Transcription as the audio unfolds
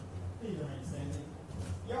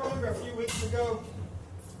remember a few weeks ago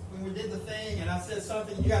when we did the thing and I said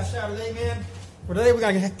something, you guys shouted amen? Well, today we're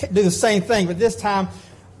going to do the same thing, but this time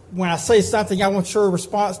when I say something, I want your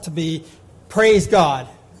response to be, praise God.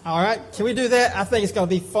 All right? Can we do that? I think it's going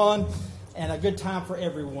to be fun and a good time for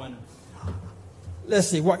everyone. Let's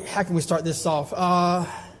see, how can we start this off?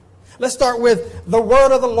 Let's start with the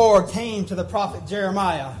word of the Lord came to the prophet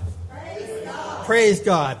Jeremiah. Praise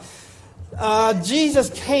God.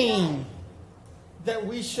 Jesus came that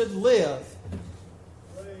we should live.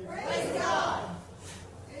 Praise God.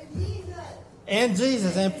 And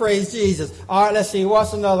Jesus, and praise Jesus. All right, let's see.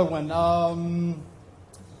 What's another one?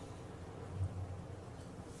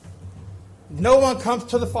 No one comes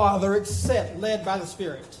to the Father except led by the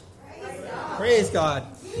Spirit. Praise God.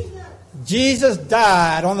 Jesus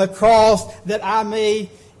died on the cross that I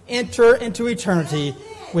may enter into eternity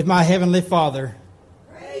with my Heavenly Father.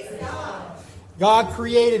 God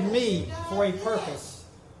created me for a purpose.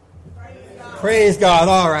 Praise God.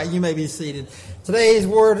 All right, you may be seated. Today's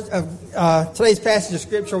passage of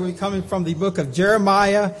Scripture will be coming from the book of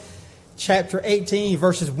Jeremiah, chapter 18,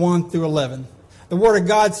 verses 1 through 11. The Word of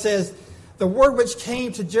God says, "The word which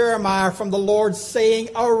came to Jeremiah from the Lord, saying,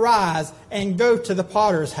 Arise and go to the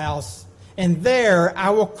potter's house, and there I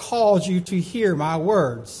will cause you to hear my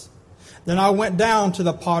words. Then I went down to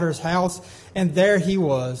the potter's house, and there he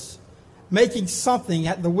was, making something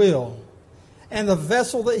at the wheel. And the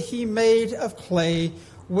vessel that he made of clay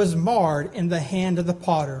was marred in the hand of the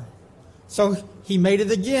potter. So he made it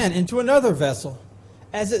again into another vessel,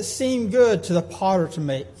 as it seemed good to the potter to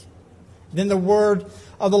make. Then the word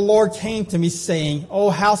of the Lord came to me, saying, O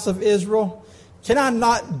house of Israel, can I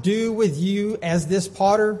not do with you as this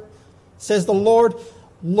potter? Says the Lord,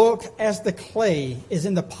 look, as the clay is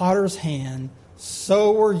in the potter's hand,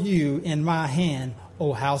 so are you in my hand,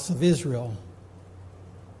 O house of Israel.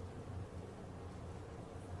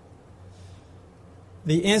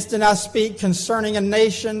 The instant I speak concerning a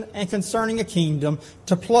nation and concerning a kingdom,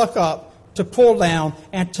 to pluck up, to pull down,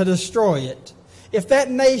 and to destroy it. If that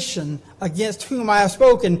nation against whom I have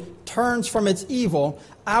spoken turns from its evil,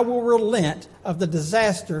 I will relent of the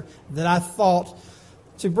disaster that I thought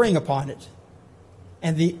to bring upon it.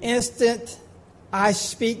 And the instant I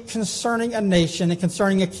speak concerning a nation and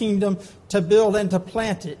concerning a kingdom, to build and to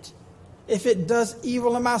plant it, if it does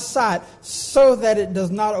evil in my sight, so that it does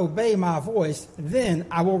not obey my voice, then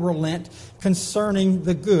I will relent concerning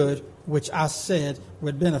the good which I said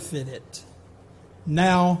would benefit it.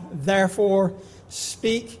 Now, therefore,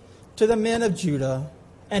 speak to the men of Judah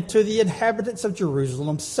and to the inhabitants of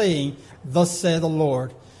Jerusalem, saying, Thus saith the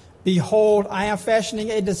Lord, Behold, I am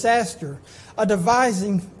fashioning a disaster,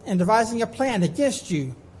 devising a plan against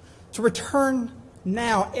you, to return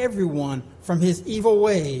now everyone from his evil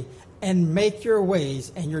way, and make your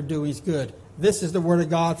ways and your doings good. This is the word of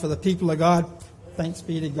God for the people of God. Thanks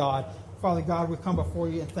be to God. Father God, we come before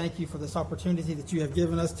you and thank you for this opportunity that you have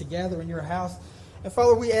given us to gather in your house. And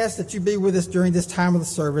Father, we ask that you be with us during this time of the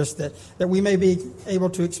service, that we may be able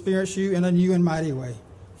to experience you in a new and mighty way.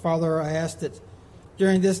 Father, I ask that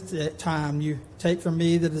during this time you take from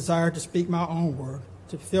me the desire to speak my own word,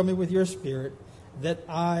 to fill me with your spirit, that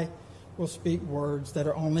I will speak words that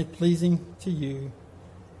are only pleasing to you,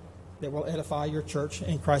 that will edify your church.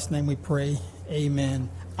 In Christ's name we pray. Amen.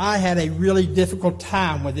 I had a really difficult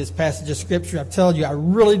time with this passage of Scripture. I'm telling you, I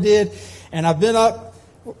really did. And I've been up,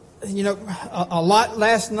 a lot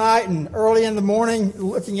last night and early in the morning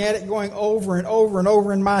looking at it, going over and over and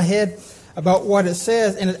over in my head about what it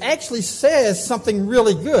says. And it actually says something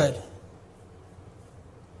really good,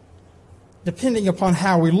 depending upon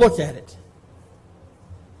how we look at it.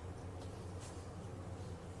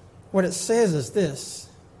 What it says is this: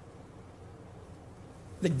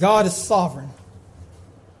 that God is sovereign.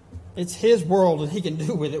 It's his world and he can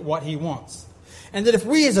do with it what he wants. And that if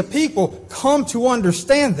we as a people come to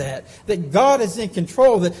understand that God is in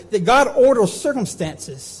control, that God orders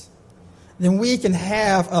circumstances, then we can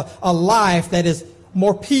have a life that is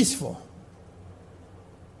more peaceful.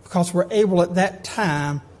 Because we're able at that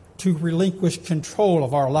time to relinquish control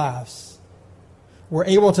of our lives. We're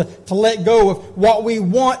able to let go of what we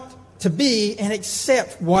want to be and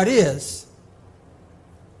accept what is.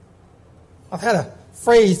 I've had a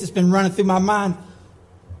phrase that's been running through my mind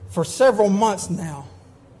for several months now,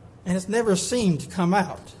 and it's never seemed to come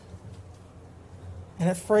out. And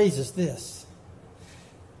that phrase is this: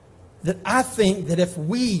 that I think that if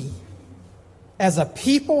we, as a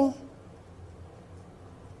people,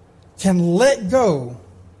 can let go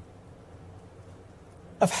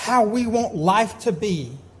of how we want life to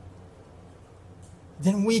be,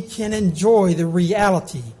 then we can enjoy the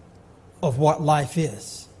reality of what life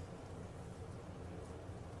is.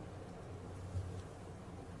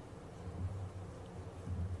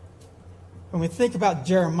 when we think about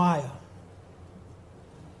Jeremiah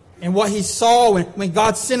and what he saw when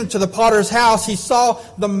God sent him to the potter's house, he saw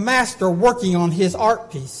the master working on his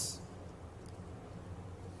art piece.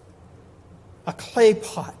 A clay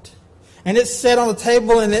pot. And it sat on the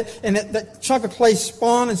table, and that chunk of clay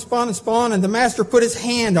spun and spun and spun, and the master put his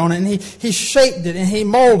hand on it, and he shaped it, and he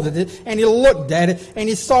molded it, and he looked at it, and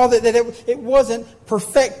he saw that it wasn't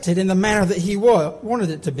perfected in the manner that he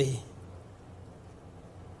wanted it to be.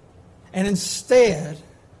 And instead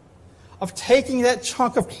of taking that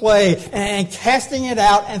chunk of clay and casting it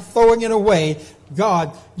out and throwing it away,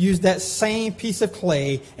 God used that same piece of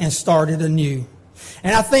clay and started anew.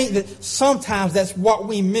 And I think that sometimes that's what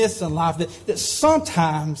we miss in life, that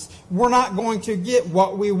sometimes we're not going to get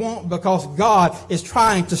what we want because God is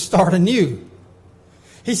trying to start anew.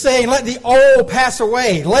 He's saying, let the old pass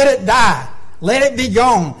away, let it die, let it be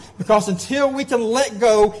gone. Because until we can let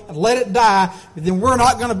go and let it die, then we're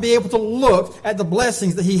not going to be able to look at the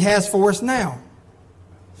blessings that He has for us now.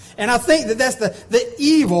 And I think that that's the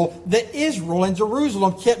evil that Israel and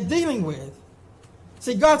Jerusalem kept dealing with.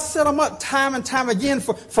 See, God set them up time and time again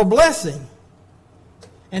for blessing.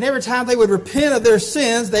 And every time they would repent of their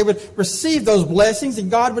sins, they would receive those blessings, and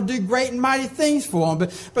God would do great and mighty things for them.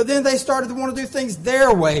 But then they started to want to do things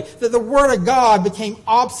their way, that the Word of God became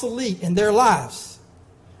obsolete in their lives.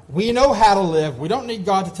 We know how to live. We don't need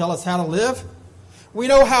God to tell us how to live. We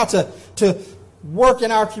know how to work in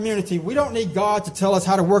our community. We don't need God to tell us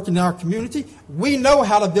how to work in our community. We know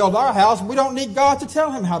how to build our house. We don't need God to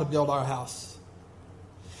tell Him how to build our house.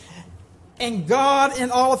 And God, in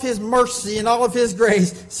all of His mercy and all of His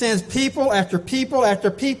grace, sends people after people after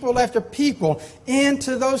people after people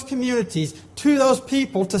into those communities, to those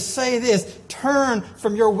people, to say this: turn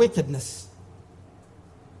from your wickedness.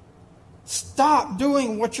 Stop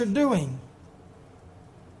doing what you're doing.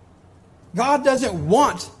 God doesn't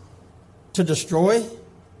want to destroy.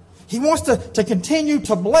 He wants to continue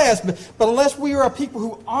to bless, but unless we are a people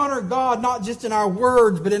who honor God, not just in our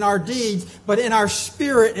words, but in our deeds, but in our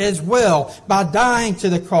spirit as well, by dying to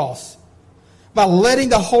the cross, by letting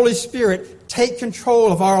the Holy Spirit take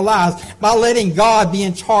control of our lives, by letting God be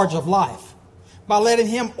in charge of life, by letting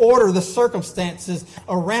Him order the circumstances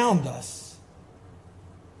around us,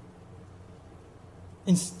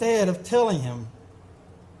 instead of telling Him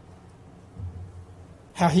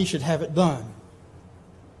how He should have it done.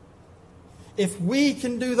 If we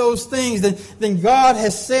can do those things, then God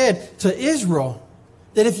has said to Israel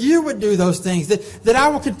that if you would do those things, that I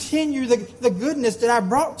will continue the goodness that I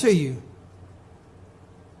brought to you.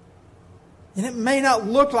 And it may not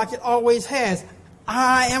look like it always has.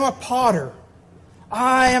 I am a potter.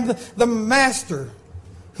 I am the master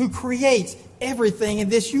who creates everything in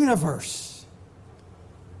this universe.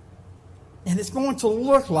 And it's going to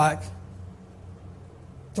look like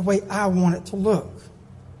the way I want it to look.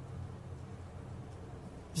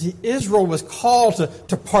 See, Israel was called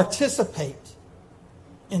to participate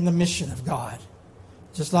in the mission of God,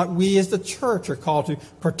 just like we as the church are called to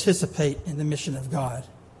participate in the mission of God.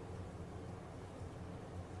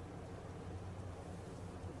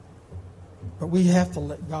 But we have to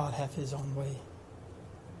let God have His own way.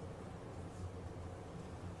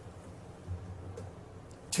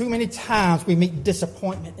 Too many times we meet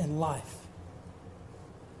disappointment in life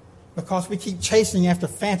because we keep chasing after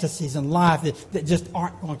fantasies in life that just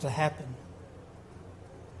aren't going to happen.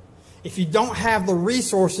 If you don't have the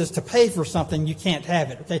resources to pay for something, you can't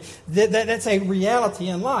have it. Okay, that's a reality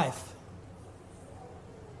in life.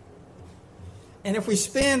 And if we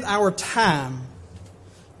spend our time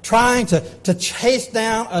trying to chase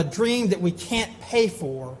down a dream that we can't pay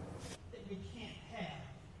for, that we can't have,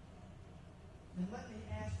 then let me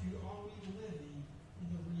ask you, are we living in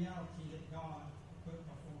the reality that God put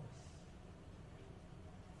before us?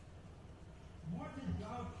 What did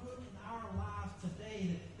God put in our lives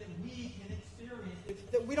today that we can experience,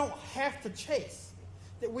 that we don't have to chase,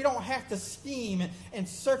 that we don't have to scheme and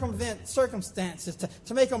circumvent circumstances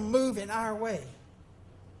to make them move in our way?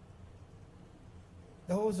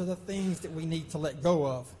 Those are the things that we need to let go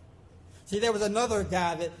of. See, there was another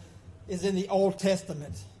guy that is in the Old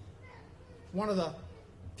Testament. One of the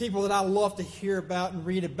people that I love to hear about and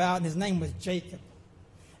read about, and his name was Jacob.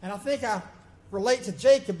 And I think I relate to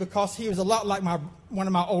Jacob because he was a lot like one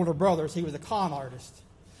of my older brothers. He was a con artist.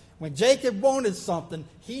 When Jacob wanted something,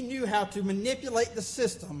 he knew how to manipulate the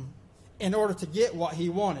system in order to get what he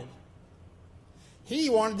wanted. He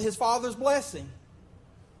wanted his father's blessing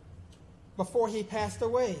before he passed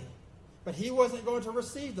away. But he wasn't going to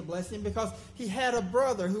receive the blessing because he had a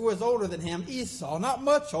brother who was older than him, Esau. Not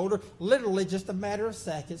much older, literally just a matter of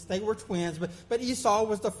seconds. They were twins, but Esau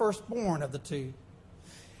was the firstborn of the two.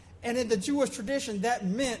 And in the Jewish tradition, that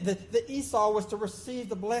meant that Esau was to receive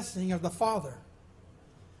the blessing of the father.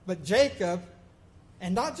 But Jacob,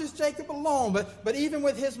 and not just Jacob alone, but even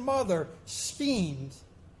with his mother, schemed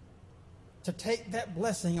to take that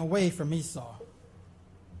blessing away from Esau.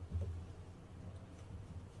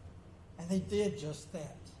 And they did just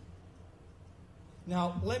that.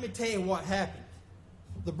 Now, let me tell you what happened.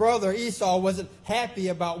 The brother Esau wasn't happy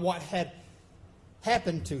about what had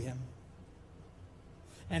happened to him.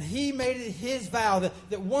 And he made it his vow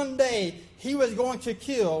that one day he was going to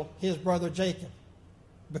kill his brother Jacob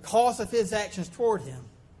because of his actions toward him.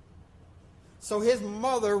 So his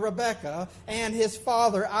mother, Rebekah, and his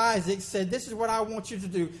father, Isaac, said, this is what I want you to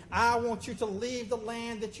do. I want you to leave the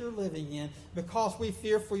land that you're living in because we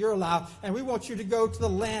fear for your life, and we want you to go to the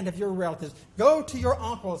land of your relatives. Go to your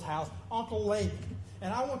uncle's house, Uncle Laban,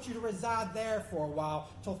 and I want you to reside there for a while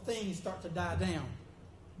till things start to die down.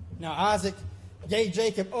 Now, Isaac gave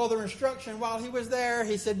Jacob other instruction while he was there.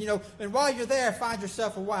 He said, and while you're there, find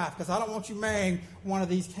yourself a wife, because I don't want you marrying one of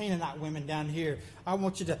these Canaanite women down here. I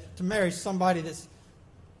want you to marry somebody that's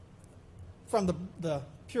from the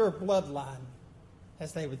pure bloodline,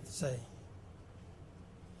 as they would say.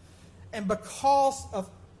 And because of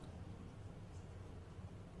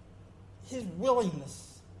his willingness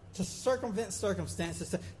to circumvent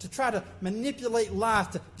circumstances, to try to manipulate life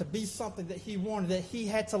to be something that he wanted, that he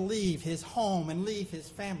had to leave his home and leave his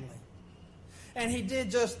family. And he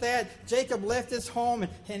did just that. Jacob left his home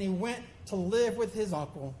and he went to live with his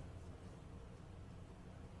uncle.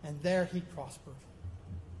 And there he prospered.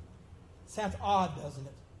 Sounds odd, doesn't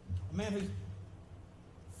it? A man who's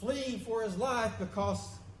fleeing for his life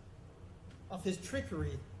because of his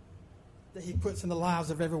trickery that he puts in the lives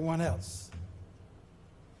of everyone else.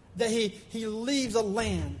 That he leaves a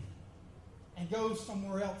land and goes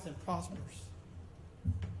somewhere else and prospers.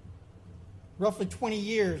 Roughly 20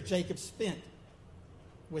 years Jacob spent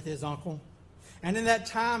with his uncle. And in that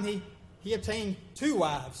time he obtained 2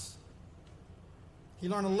 wives. He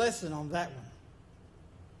learned a lesson on that one.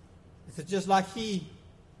 Because just like he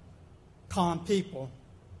conned people,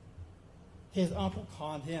 his uncle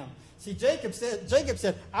conned him. See, Jacob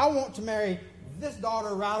said, I want to marry this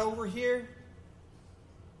daughter right over here.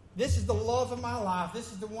 This is the love of my life.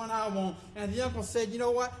 This is the one I want. And the uncle said, you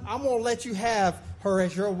know what? I'm going to let you have her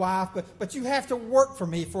as your wife, but you have to work for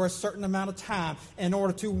me for a certain amount of time in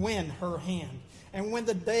order to win her hand. And when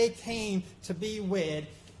the day came to be wed,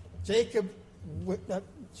 Jacob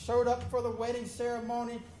showed up for the wedding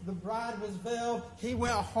ceremony. The bride was veiled. He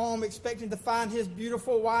went home expecting to find his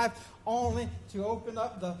beautiful wife, only to open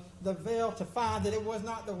up the veil to find that it was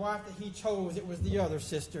not the wife that he chose. It was the other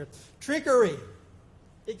sister. Trickery.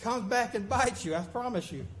 It comes back and bites you, I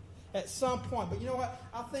promise you, at some point. But you know what?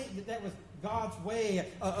 I think that was God's way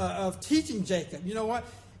of teaching Jacob. You know what?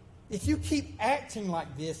 If you keep acting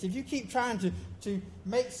like this, if you keep trying to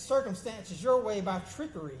make circumstances your way by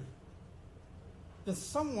trickery, then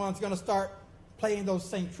someone's going to start playing those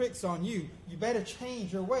same tricks on you. You better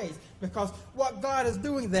change your ways, because what God is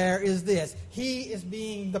doing there is this. He is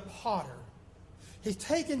being the potter. He's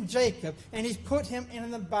taken Jacob and he's put him in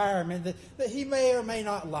an environment that he may or may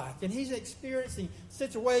not like. And he's experiencing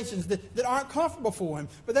situations that aren't comfortable for him.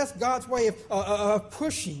 But that's God's way of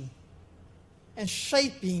pushing and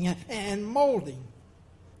shaping and molding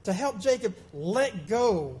to help Jacob let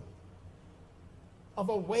go of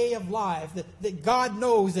a way of life that God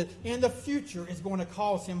knows that in the future is going to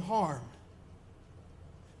cause him harm.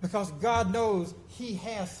 Because God knows he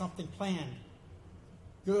has something planned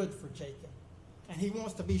good for Jacob. And he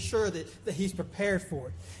wants to be sure that he's prepared for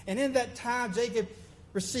it. And in that time, Jacob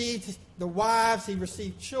received the wives. He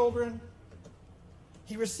received children.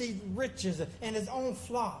 He received riches and his own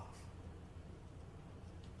flock.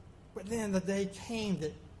 But then the day came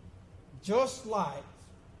that just like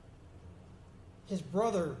his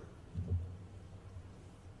brother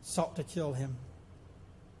sought to kill him,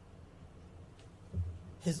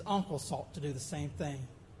 his uncle sought to do the same thing.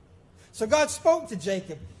 So God spoke to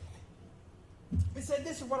Jacob. He said,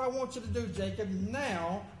 this is what I want you to do, Jacob.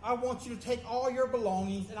 Now, I want you to take all your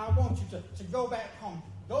belongings and I want you to go back home.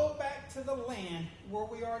 Go back to the land where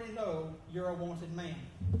we already know you're a wanted man.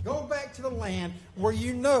 Go back to the land where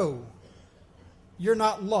you know you're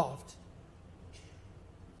not loved.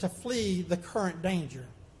 To flee the current danger.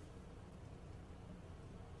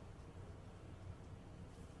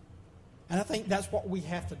 And I think that's what we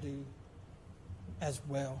have to do as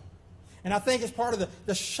well. And I think it's part of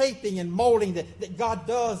the shaping and molding that God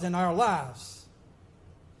does in our lives.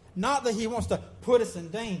 Not that he wants to put us in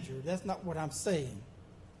danger. That's not what I'm saying.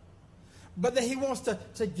 But that he wants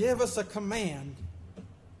to give us a command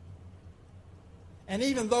And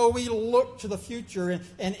even though we look to the future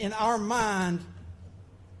and in our mind,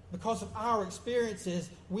 because of our experiences,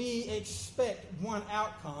 we expect one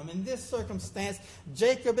outcome. In this circumstance,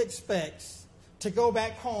 Jacob expects to go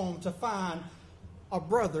back home to find a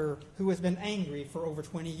brother who has been angry for over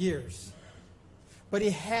 20 years. But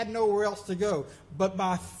he had nowhere else to go. But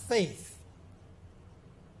by faith,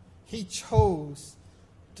 he chose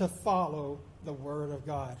to follow the word of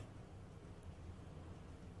God.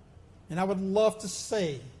 And I would love to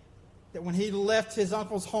say that when he left his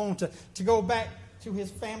uncle's home to go back to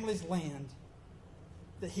his family's land,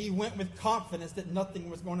 that he went with confidence that nothing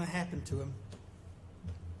was going to happen to him.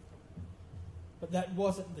 But that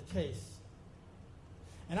wasn't the case.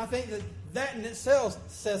 And I think that in itself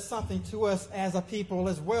says something to us as a people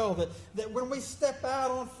as well, that when we step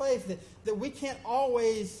out on faith, that we can't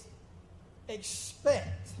always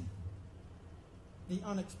expect the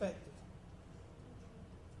unexpected.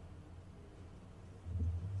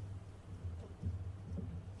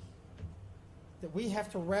 That we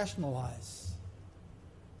have to rationalize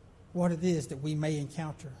what it is that we may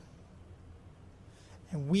encounter.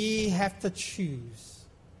 And we have to choose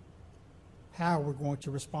how we're going to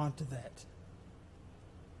respond to that.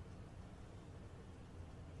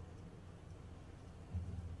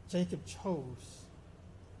 Jacob chose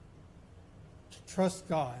to trust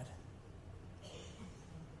God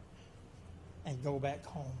and go back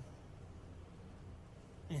home.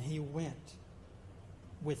 And he went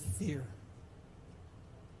with fear.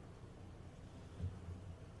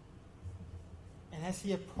 And as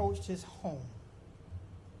he approached his home,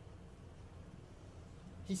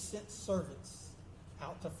 he sent servants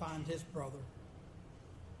out to find his brother.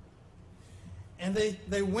 And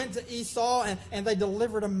they went to Esau and they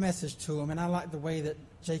delivered a message to him. And I like the way that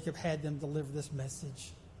Jacob had them deliver this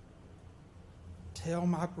message. Tell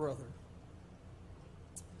my brother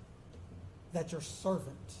that your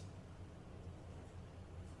servant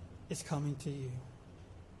is coming to you.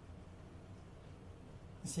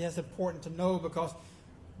 See, that's important to know, because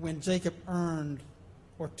when Jacob earned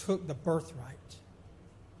or took the birthright,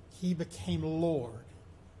 he became Lord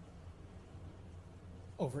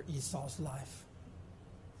over Esau's life.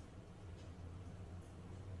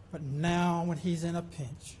 But now when he's in a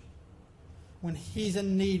pinch, when he's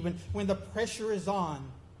in need, when the pressure is on,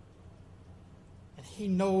 and he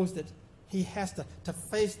knows that he has to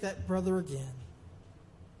face that brother again,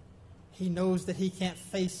 he knows that he can't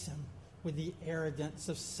face him with the arrogance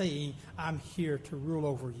of saying, I'm here to rule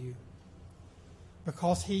over you.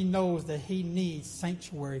 Because he knows that he needs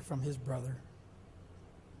sanctuary from his brother.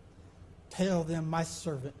 Tell them my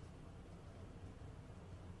servant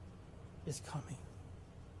is coming.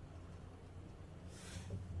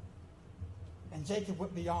 And Jacob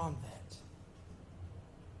went beyond that.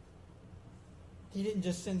 He didn't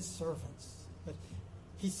just send servants, but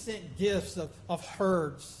he sent gifts of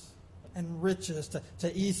herds and riches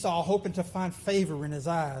to Esau, hoping to find favor in his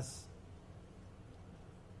eyes.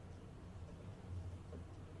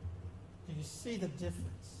 Do you see the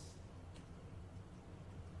difference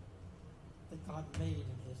that God made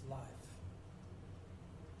in his life?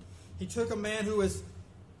 He took a man who was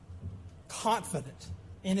confident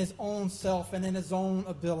in his own self and in his own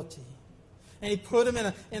ability, and he put him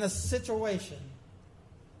in a situation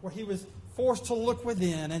where he was forced to look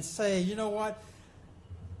within and say, you know what?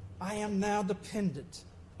 I am now dependent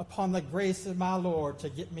upon the grace of my Lord to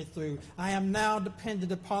get me through. I am now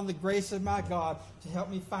dependent upon the grace of my God to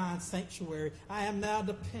help me find sanctuary. I am now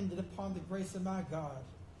dependent upon the grace of my God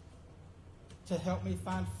to help me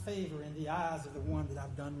find favor in the eyes of the one that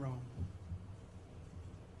I've done wrong.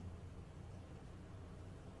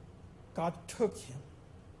 God took him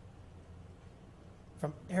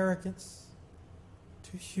from arrogance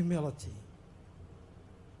to humility,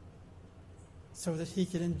 so that he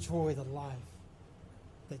could enjoy the life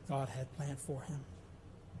that God had planned for him.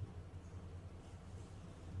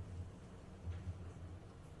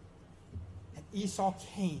 And Esau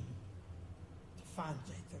came to find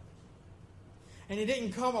Jacob. And he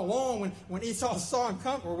didn't come alone when Esau saw him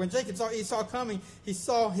come, or when Jacob saw Esau coming, he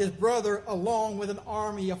saw his brother along with an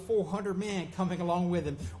army of 400 men coming along with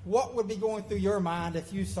him. What would be going through your mind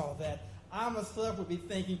if you saw that? I myself would be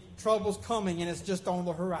thinking, trouble's coming and it's just on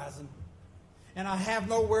the horizon. And I have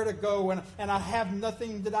nowhere to go, and I have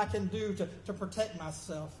nothing that I can do to protect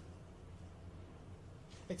myself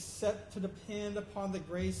except to depend upon the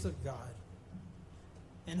grace of God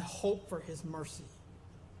and hope for his mercy.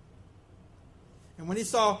 And when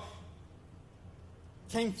Esau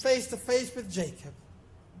came face to face with Jacob,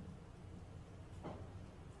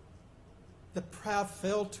 the proud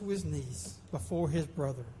fell to his knees before his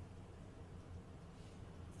brother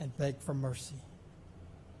and begged for mercy.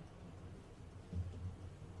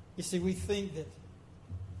 You see, we think that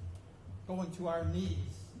going to our knees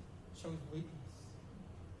shows weakness.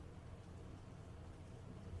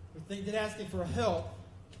 We think that asking for help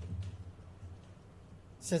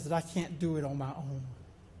says that I can't do it on my own.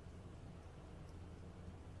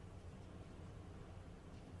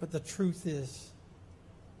 But the truth is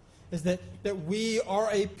that we are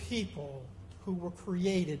a people who were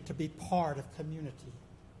created to be part of community.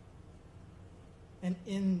 And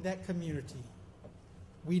in that community,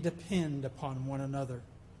 we depend upon one another.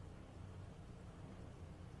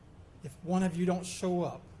 If one of you don't show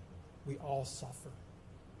up, we all suffer.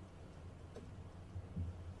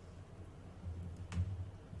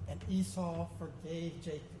 And Esau forgave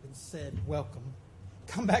Jacob and said, welcome.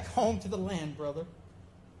 Come back home to the land, brother.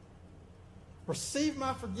 Receive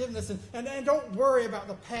my forgiveness and don't worry about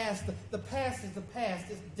the past. The past is the past.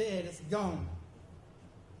 It's dead. It's gone.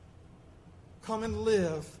 Come and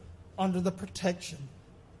live under the protection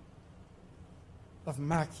of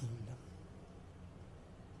my kingdom.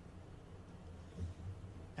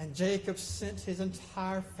 And Jacob sent his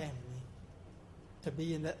entire family to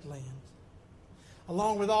be in that land,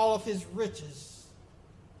 along with all of his riches.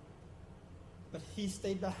 But he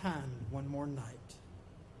stayed behind one more night.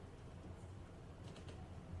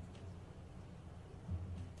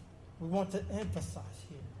 We want to emphasize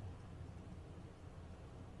here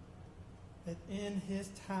that in his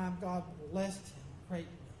time, God blessed him greatly.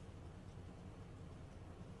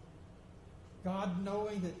 God,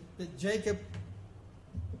 knowing that Jacob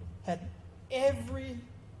had every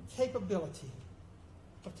capability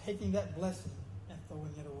of taking that blessing and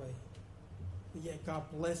throwing it away. But yet God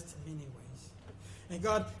blessed him anyways. And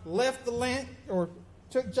God left the land, or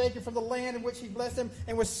took Jacob from the land in which he blessed him,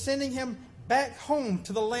 and was sending him back home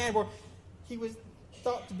to the land where he was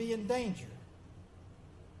thought to be in danger.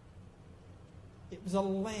 It was a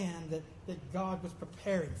land that God was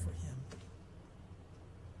preparing for him.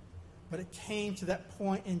 But it came to that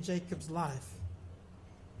point in Jacob's life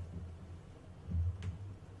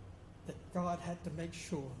that God had to make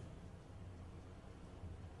sure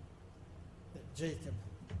that Jacob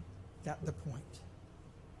got the point.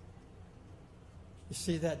 You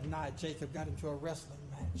see, that night Jacob got into a wrestling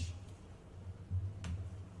match.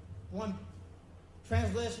 One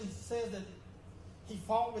translation says that he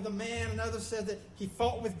fought with a man, another says that he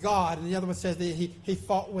fought with God, and the other one says that he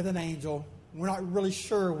fought with an angel. We're not really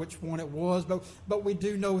sure which one it was, but we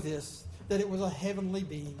do know this, that it was a heavenly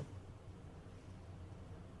being.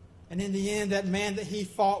 And in the end, that man that he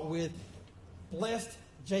fought with blessed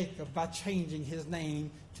Jacob by changing his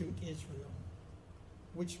name to Israel,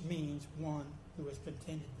 which means one who is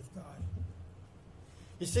contented with God.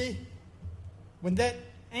 You see, when that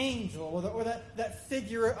angel or that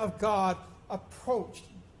figure of God approached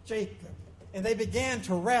Jacob and they began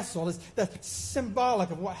to wrestle, that's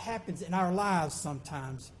symbolic of what happens in our lives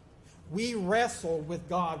sometimes. We wrestle with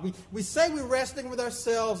God. We say we're wrestling with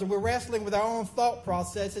ourselves, and we're wrestling with our own thought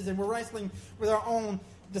processes, and we're wrestling with our own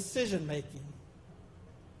decision making.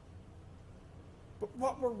 But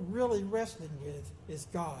what we're really wrestling with is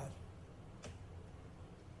God.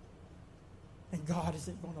 And God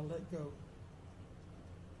isn't going to let go.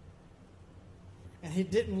 And he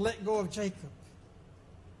didn't let go of Jacob.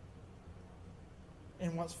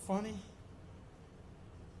 And what's funny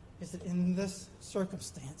is that in this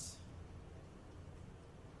circumstance,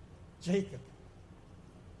 Jacob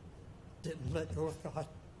didn't let go of God.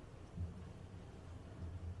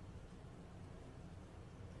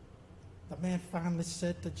 The man finally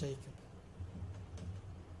said to Jacob,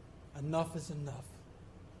 enough is enough.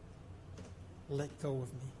 Let go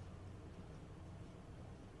of me.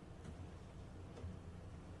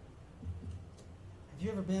 Have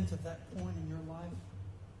you ever been to that point in your life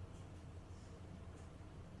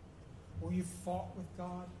where you fought with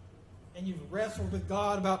God and you've wrestled with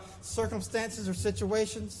God about circumstances or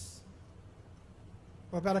situations,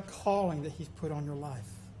 or about a calling that he's put on your life?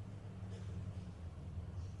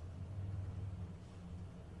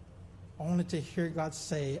 Only to hear God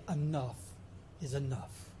say, enough is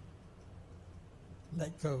enough.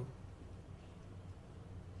 Let go.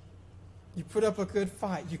 You put up a good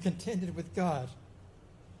fight. You contended with God.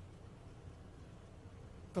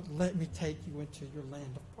 But let me take you into your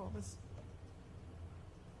land of promise.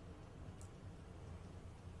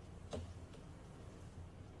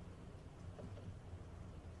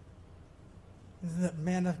 And that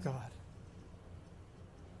man of God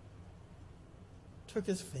took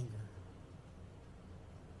his finger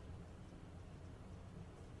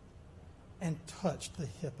and touched the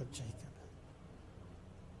hip of Jacob,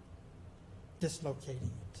 dislocating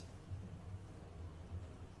it.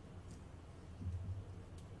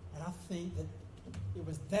 And I think that it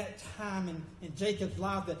was that time in Jacob's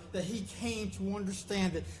life that he came to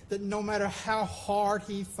understand that no matter how hard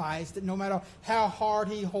he fights, that no matter how hard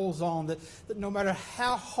he holds on, that no matter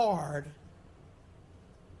how hard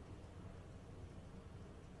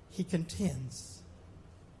he contends,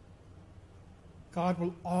 God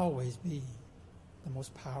will always be the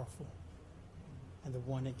most powerful and the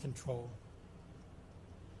one in control.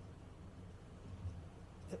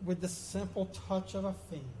 That with the simple touch of a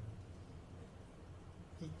finger,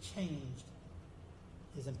 he changed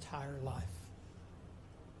his entire life.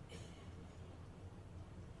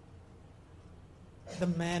 The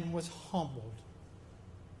man was humbled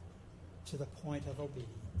to the point of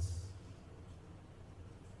obedience,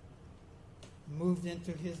 moved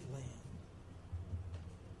into his land,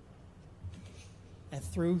 and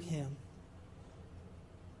through him,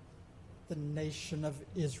 the nation of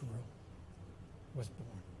Israel was born.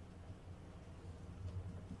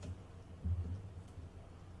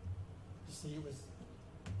 You see, it was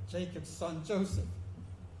Jacob's son Joseph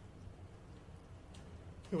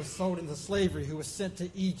who was sold into slavery, who was sent to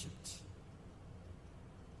Egypt,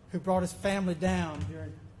 who brought his family down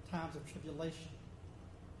during times of tribulation,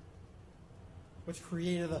 which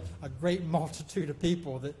created a great multitude of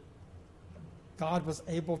people that God was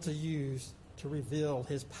able to use to reveal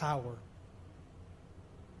his power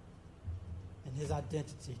and his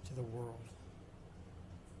identity to the world.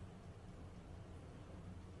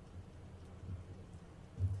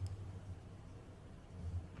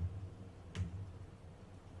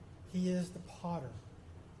 He is the potter,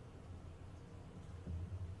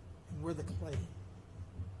 and we're the clay.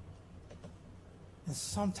 And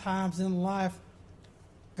sometimes in life,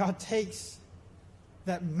 God takes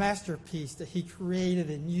that masterpiece that he created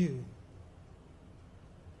in you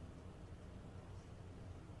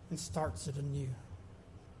and starts it anew.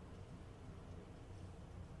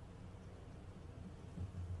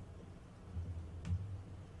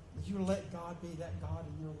 Will you let God be that God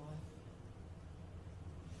in your life?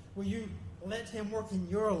 Will you let him work in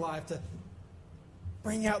your life to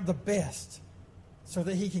bring out the best so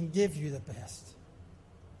that he can give you the best?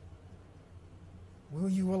 Will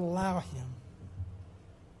you allow him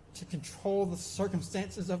to control the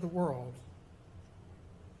circumstances of the world?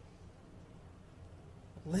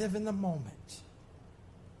 Live in the moment.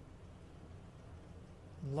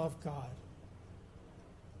 And love God.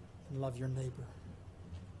 And love your neighbor.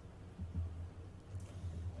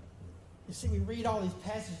 You see, we read all these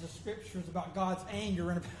passages of scriptures about God's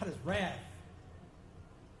anger and about his wrath.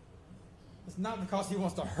 It's not because he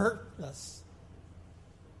wants to hurt us.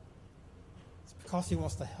 It's because he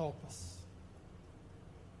wants to help us.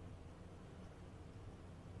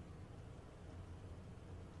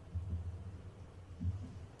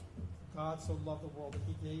 God so loved the world that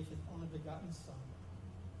he gave his only begotten Son,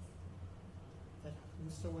 that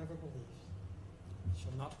whosoever believes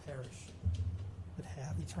shall not perish, but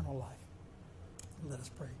have eternal life. Let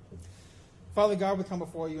us pray. Father God, we come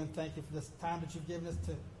before you and thank you for this time that you've given us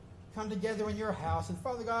to come together in your house. And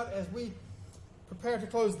Father God, as we prepare to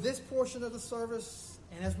close this portion of the service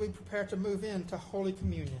and as we prepare to move into Holy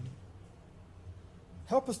Communion,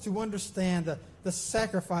 help us to understand the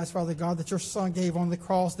sacrifice, Father God, that your Son gave on the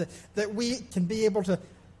cross, that we can be able to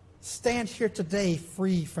stand here today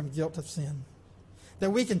free from guilt of sin.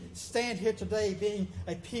 That we can stand here today being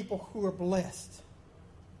a people who are blessed.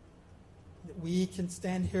 That we can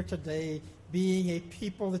stand here today being a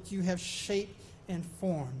people that you have shaped and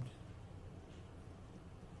formed.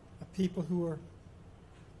 A people who are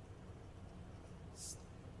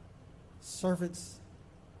servants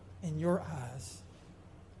in your eyes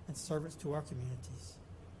and servants to our communities.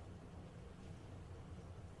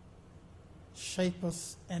 Shape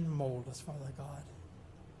us and mold us, Father God,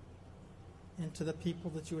 into the people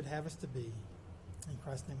that you would have us to be. In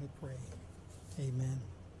Christ's name we pray. Amen.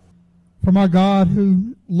 From our God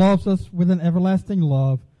who loves us with an everlasting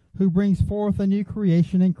love, who brings forth a new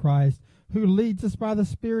creation in Christ, who leads us by the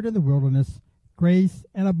Spirit in the wilderness, grace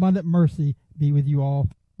and abundant mercy be with you all.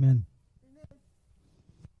 Amen.